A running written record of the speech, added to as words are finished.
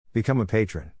Become a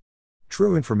patron.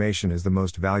 True information is the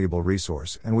most valuable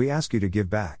resource, and we ask you to give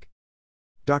back.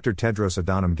 Dr. Tedros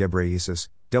Adhanom Ghebreyesus,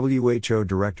 WHO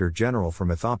Director General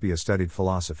from Ethiopia, studied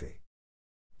philosophy.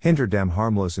 Hinter dem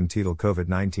harmlosen Titel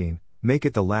COVID-19, make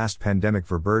it the last pandemic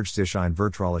verbergt sich ein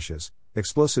vertrauliches,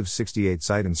 explosive 68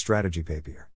 Seiten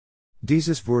Strategiepapier.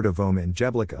 Dieses wurde vom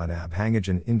Angeblich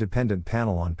unabhängigen Independent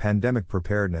Panel on Pandemic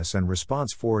Preparedness and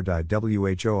Response for die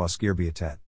WHO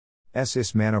ausgearbeitet. Es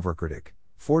ist Manöverkritik,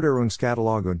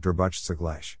 Forderungskatalog und Drehbuch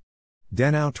zugleich.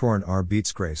 Den Autoren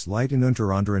Arbeitskreis leiten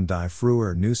unter anderem die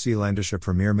frühere neuseeländische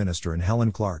Premierministerin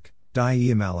Helen Clark, die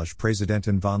ehemalige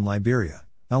Präsidentin von Liberia,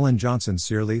 Ellen Johnson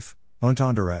Sirleaf, und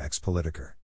andere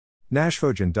Ex-Politiker.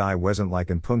 Nachfolgend die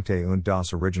wesentlichen Punkte und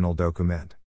das original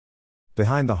Dokument.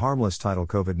 Behind the harmless title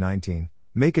COVID-19,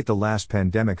 Make It the Last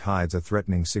Pandemic hides a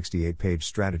threatening 68-page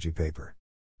strategy paper.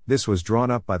 This was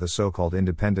drawn up by the so-called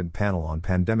Independent Panel on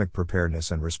Pandemic Preparedness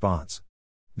and Response.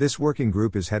 This working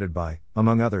group is headed by,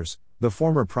 among others, the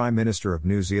former Prime Minister of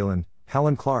New Zealand,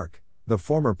 Helen Clark, the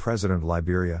former President of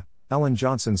Liberia, Ellen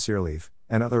Johnson Sirleaf,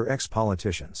 and other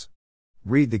ex-politicians.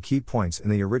 Read the key points in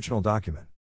the original document.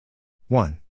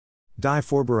 1. Die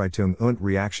Vorbereitung und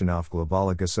Reaktion auf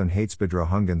globale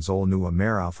Gesundheitsbedrohungen soll nur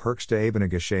mehr auf höchster Ebene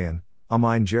geschehen,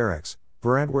 ein Gerechts,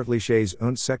 verantwortliches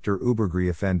und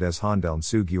sektorübergreifendes Handeln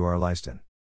zu gewährleisten.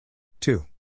 2.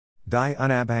 Die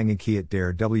Unabhängigkeit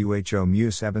der WHO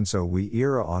muss ebenso wie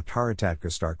ihre Autorität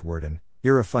gestärkt werden,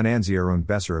 ihre Finanzierung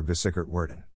besser gesichert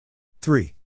werden.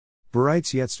 3.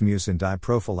 Bereits jetzt müssen die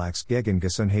Prophylaxe gegen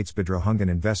Gesundheitsbedrohungen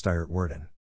investiert werden.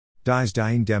 Dies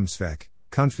dient dem Zweck,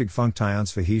 künftig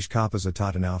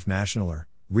Funktionsfähigkeitskapazitäten auf nationaler,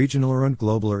 regionaler und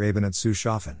globaler Ebene zu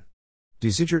schaffen.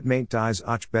 Die Sicherheit meint dies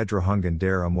auch Bedrohungen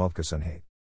der Umweltgesundheit.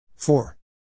 4.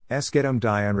 Es geht die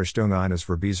Einrichtung eines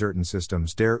verbesserten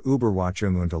Systems der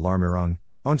Überwachung und Alarmierung,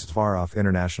 und zwar auf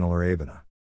internationaler Ebene.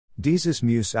 Dieses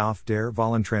muss auf der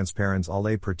vollen Transparenz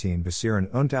aller Parteien basieren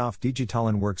und auf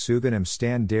digitalen Werkzeugen im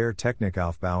Stand der Technik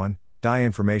aufbauen, die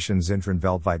Informationszentren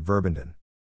weltweit verbinden.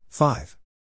 5.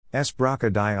 Es brauche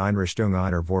die Einrichtung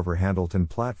einer vorverhandelten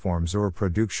Plattform zur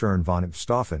Produktion von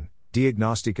Impfstoffen,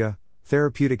 Diagnostika,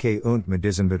 Therapeutika und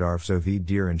Medizinbedarf sowie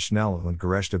deren schnelle und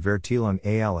gerechte Verteilung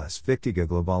als wichtige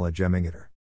globale Gemeinguter.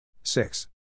 6.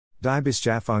 Die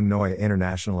Beschaffung neuer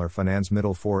internationaler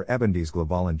Finanzmittel für eben dies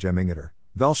globalen Gemeinguter,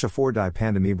 welche vor die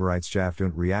Pandemie Bereitschaft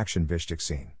und Reaktion wichtig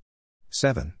sind.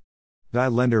 7. Die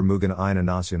Länder mögen eine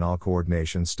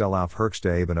Nationalkoordinationsstelle auf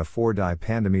höchster Ebene für die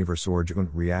Pandemieversorgung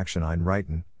und Reaktion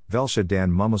einrichten, welche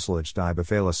dann mumuslich die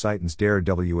Befehle seitens der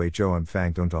WHO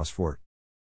empfängt und ausführt.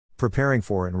 Preparing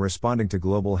for and responding to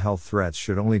global health threats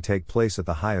should only take place at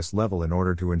the highest level in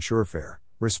order to ensure fair,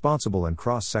 responsible and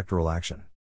cross-sectoral action.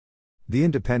 The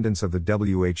independence of the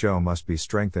WHO must be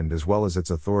strengthened as well as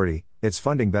its authority, its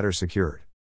funding better secured.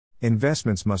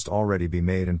 Investments must already be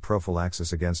made in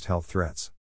prophylaxis against health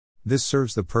threats. This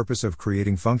serves the purpose of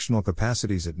creating functional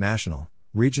capacities at national,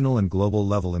 regional and global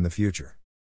level in the future.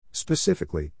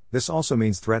 Specifically, this also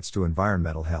means threats to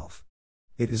environmental health.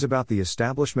 It is about the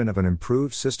establishment of an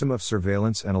improved system of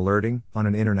surveillance and alerting on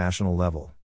an international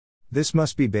level. This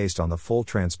must be based on the full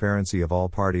transparency of all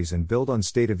parties and build on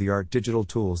state-of-the-art digital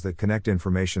tools that connect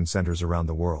information centers around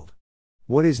the world.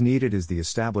 What is needed is the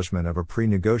establishment of a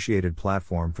pre-negotiated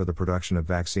platform for the production of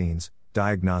vaccines,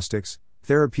 diagnostics,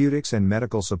 therapeutics and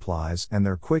medical supplies and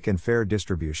their quick and fair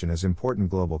distribution as important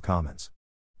global commons.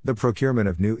 The procurement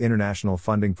of new international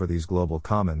funding for these global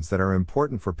commons that are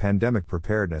important for pandemic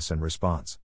preparedness and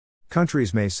response.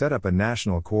 Countries may set up a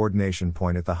national coordination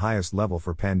point at the highest level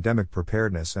for pandemic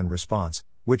preparedness and response,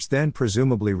 which then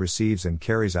presumably receives and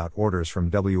carries out orders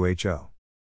from WHO.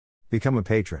 Become a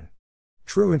patron.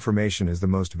 True information is the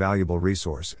most valuable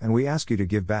resource, and we ask you to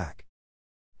give back.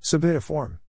 Submit a form.